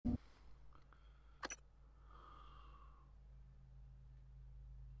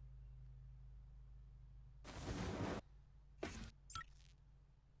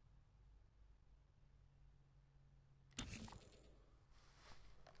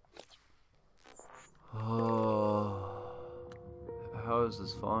it was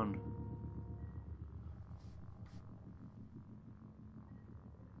this fun.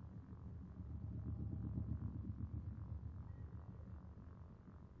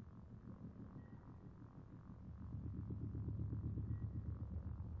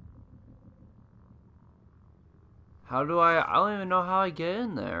 How do I don't even know how I get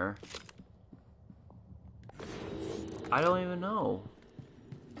in there. I don't even know.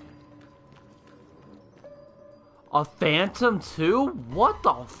 A Phantom 2? What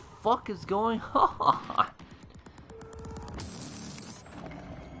the fuck is going on?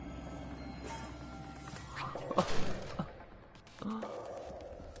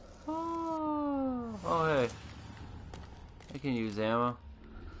 Oh, hey. I can use ammo.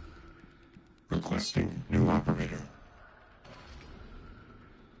 Requesting new operator.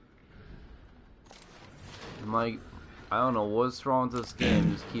 I don't know what's wrong with this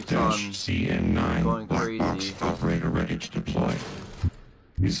game. It just keeps on CN9 going black crazy. box operator ready to deploy.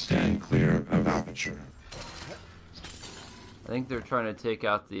 You stand clear of aperture. I think they're trying to take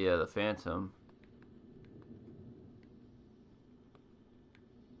out the Phantom.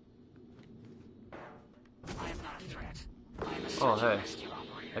 I am not a threat. I am a search Oh, and hey. rescue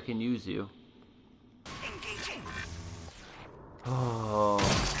operator. I can use you. Engaging. Oh.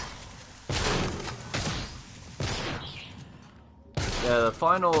 Yeah, the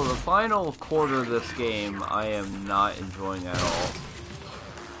final quarter of this game, I am not enjoying at all.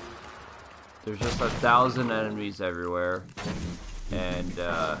 There's just 1,000 enemies everywhere, and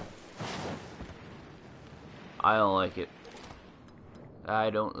I don't like it.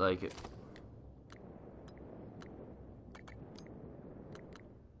 I don't like it.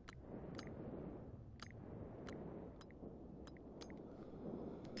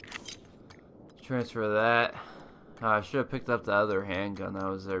 Transfer that. I should have picked up the other handgun that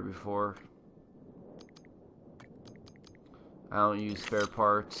was there before. I don't use spare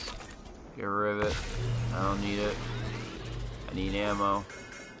parts. Get rid of it. I don't need it. I need ammo.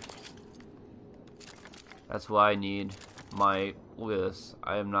 That's what I need. Look at this.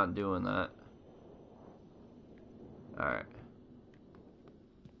 I am not doing that. Alright.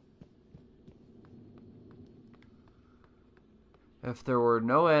 If there were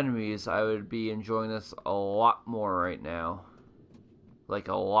no enemies, I would be enjoying this a lot more right now. Like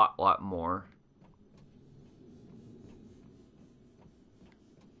a lot more.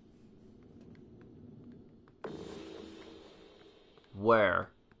 Where?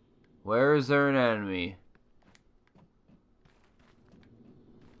 Where is there an enemy?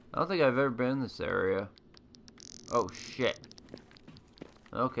 I don't think I've ever been in this area. Oh shit.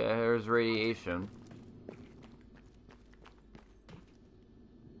 Okay, there's radiation.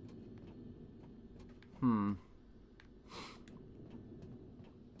 Hmm.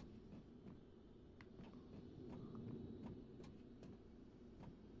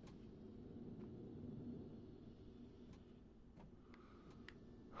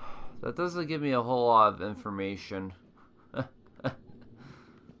 That doesn't give me a whole lot of information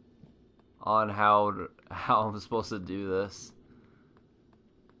on how I'm supposed to do this.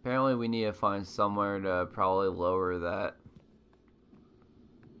 Apparently we need to find somewhere to probably lower that.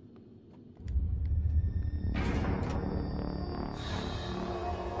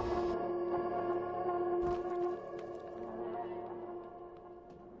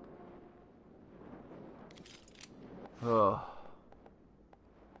 Oh.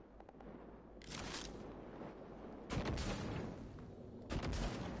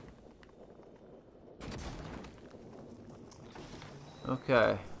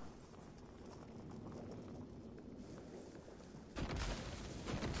 Okay.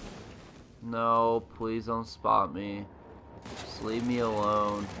 No, please don't spot me. Just leave me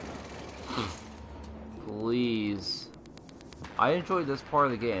alone. Please. I enjoyed this part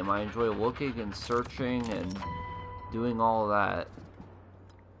of the game. I enjoy looking and searching and doing all of that.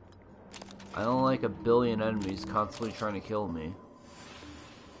 I don't like 1,000,000,000 enemies constantly trying to kill me.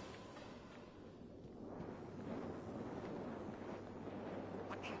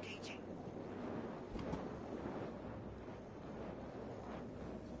 Engaging.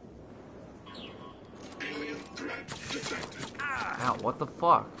 Alien threat detected. Ow, what the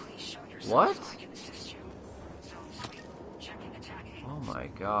fuck? Please show yourself What? so I can assist you. Zone 3. Checking attack Oh angles. my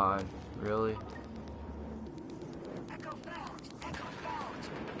god. Really? Echo found. Echo found.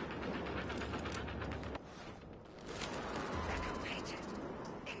 Echo painted.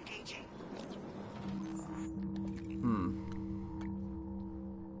 Engaging. Hmm.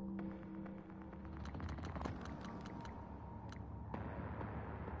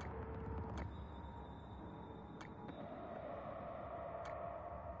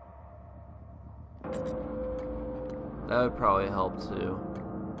 That would probably help too.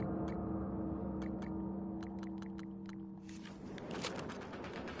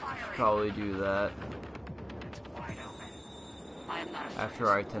 Probably do that It's wide open. I am not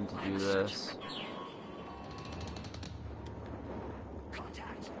after I attempt to do this.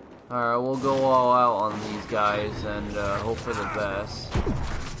 contact. Alright, we'll go all out on these guys and hope for the best.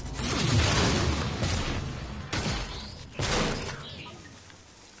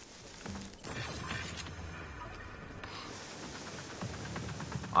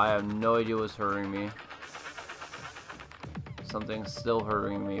 I have no idea what's hurting me. Something's still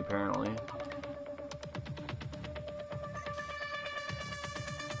hurting me, apparently.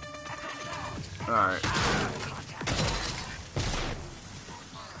 Alright.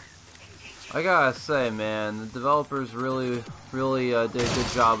 I gotta say, man, the developers really did a good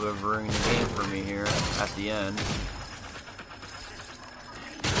job of ruining the game for me here at the end.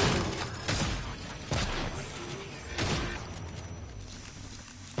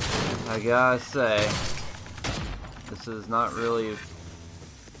 I gotta say, this is not really.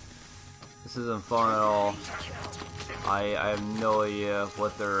 This isn't fun at all. I have no idea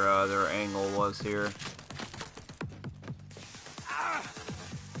what their angle was here.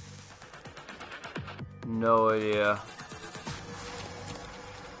 No idea.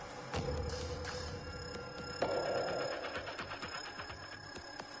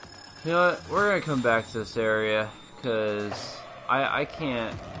 You know what? We're gonna come back to this area because I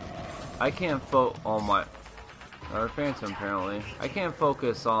can't oh my. Or Phantom, apparently. I can't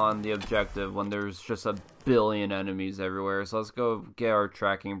focus on the objective when there's just a billion enemies everywhere. So let's go get our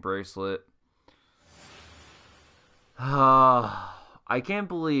tracking bracelet. I can't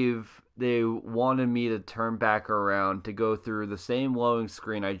believe they wanted me to turn back around to go through the same loading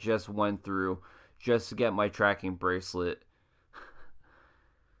screen I just went through just to get my tracking bracelet.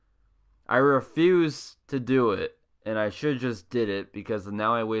 I refuse to do it, and I should just did it because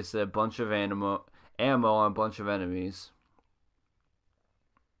now I wasted a bunch of ammo on a bunch of enemies.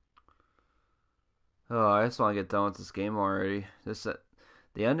 Oh, I just want to get done with this game already.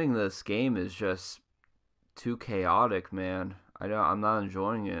 The ending of this game is just too chaotic, man. I'm not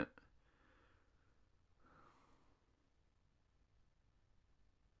enjoying it.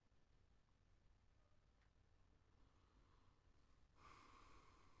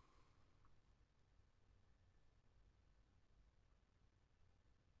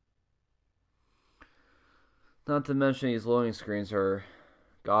 Not to mention these loading screens are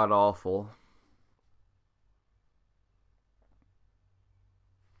god awful.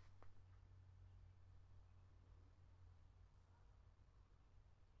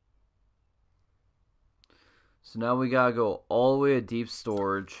 So now we gotta go all the way to deep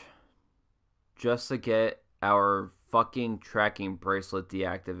storage just to get our fucking tracking bracelet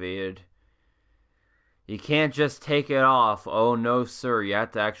deactivated. You can't just take it off. Oh no, sir. You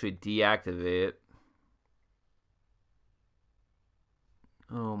have to actually deactivate it.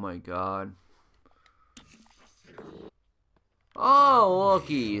 Oh my god. Oh,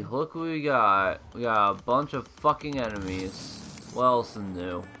 looky. Look what we got. We got a bunch of fucking enemies. What else is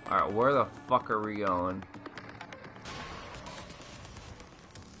new? Alright, where the fuck are we going?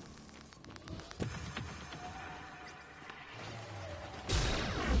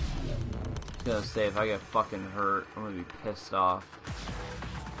 I was gonna say, if I get fucking hurt, I'm gonna be pissed off.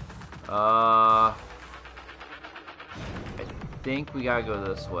 I think we gotta go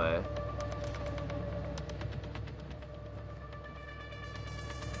this way.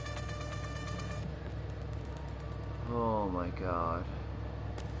 Oh my god.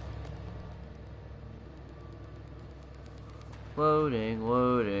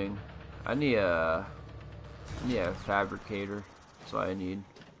 Loading. I need a fabricator. That's what I need.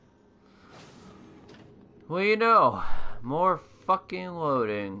 Well, you know, more fucking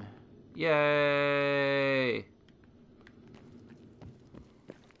loading. Yay!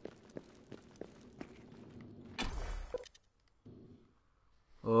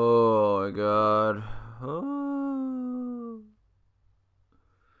 Oh my god. Oh.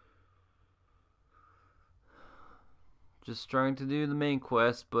 Just trying to do the main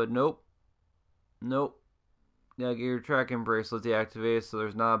quest, but nope. Gotta get your tracking bracelet deactivated so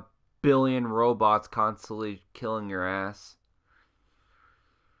there's not a billion robots constantly killing your ass.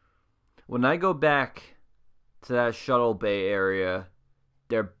 When I go back to that shuttle bay area,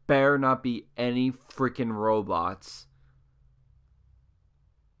 there better not be any freaking robots.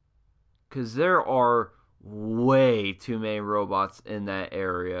 Because there are way too many robots in that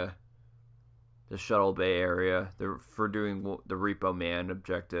area. The shuttle bay area. For doing the Repo Man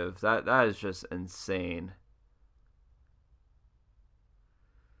objective. That is just insane.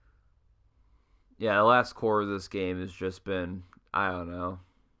 yeah, the last core of this game has just been, I don't know.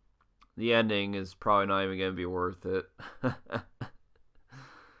 The ending is probably not even going to be worth it.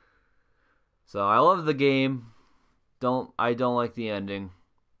 So I love the game. I don't like the ending.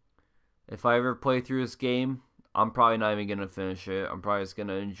 If I ever play through this game, I'm probably not even going to finish it. I'm probably just going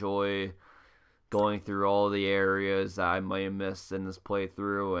to enjoy going through all the areas that I might have missed in this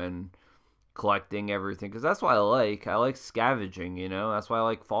playthrough and collecting everything. Because that's what I like. I like scavenging, you know? That's why I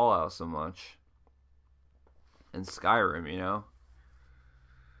like Fallout so much. And Skyrim, you know?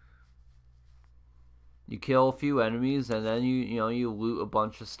 You kill a few enemies and then you loot a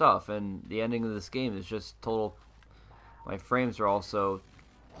bunch of stuff, and the ending of this game is just total. My frames are also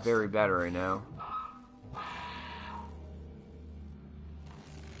very bad right now.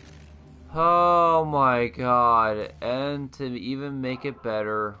 Oh my god. And to even make it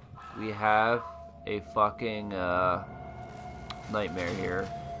better, we have a fucking nightmare here.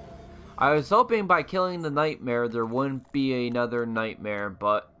 I was hoping by killing the nightmare there wouldn't be another nightmare,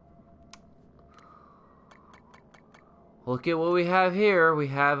 but look at what we have here. We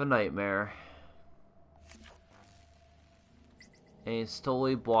have a nightmare. And it's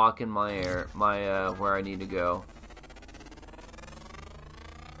totally blocking my where I need to go.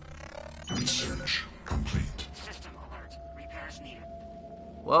 Research complete. System alert. Repairs needed.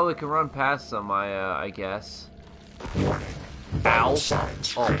 Well, we can run past them, I guess. Warning. Ow! Vital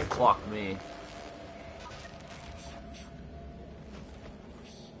signs Oh, critical. fuck me.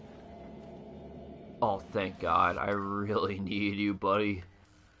 Oh, thank God. I really need you, buddy.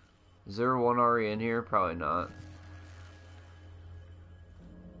 Is there one already in here? Probably not.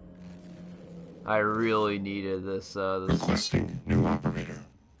 I really needed this Requesting new operator.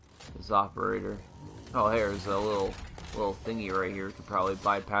 operator. Oh, here's a little thingy right here. Could probably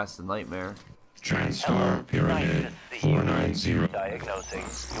bypass the nightmare. TranStar Pyramid 490. Diagnosing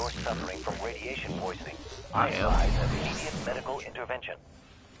you're suffering from radiation poisoning. I am. Advise immediate medical intervention.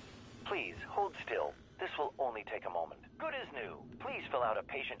 Please hold still. This will only take a moment. Good as new. Please fill out a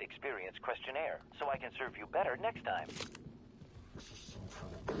patient experience questionnaire so I can serve you better next time.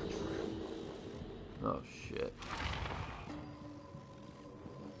 Oh, shit.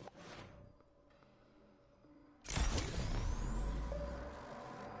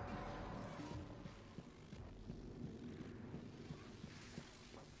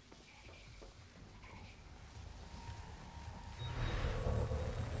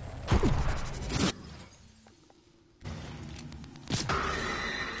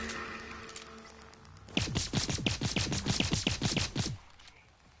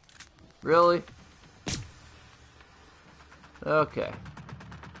 Really? Okay.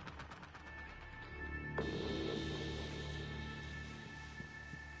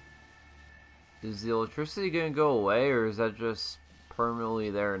 Is the electricity gonna go away, or is that just permanently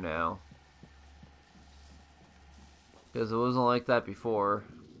there now? Because it wasn't like that before.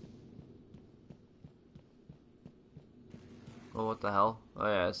 Oh, what the hell? Oh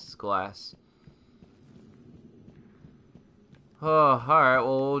yeah, it's glass. Oh, alright,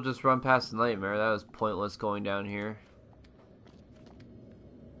 well, we'll just run past the nightmare. That was pointless going down here.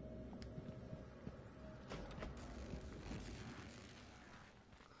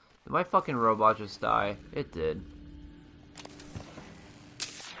 Did my fucking robot just die? It did.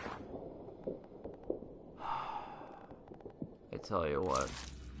 I tell you what.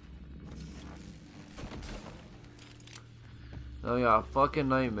 Oh yeah, a fucking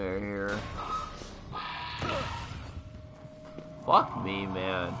nightmare here. Fuck me,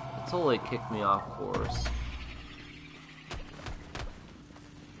 man. It totally kicked me off course.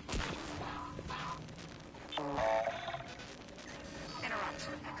 Interrupt.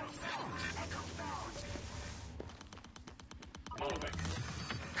 Echo found. Echo found. Moving.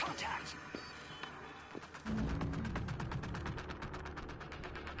 Contact.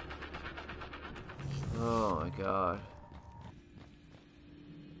 Oh my god.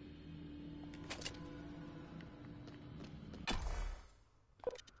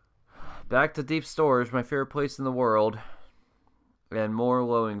 Back to deep storage, my favorite place in the world. And more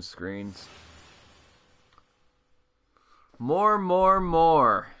loading screens.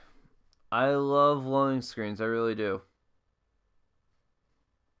 More. I love loading screens, I really do.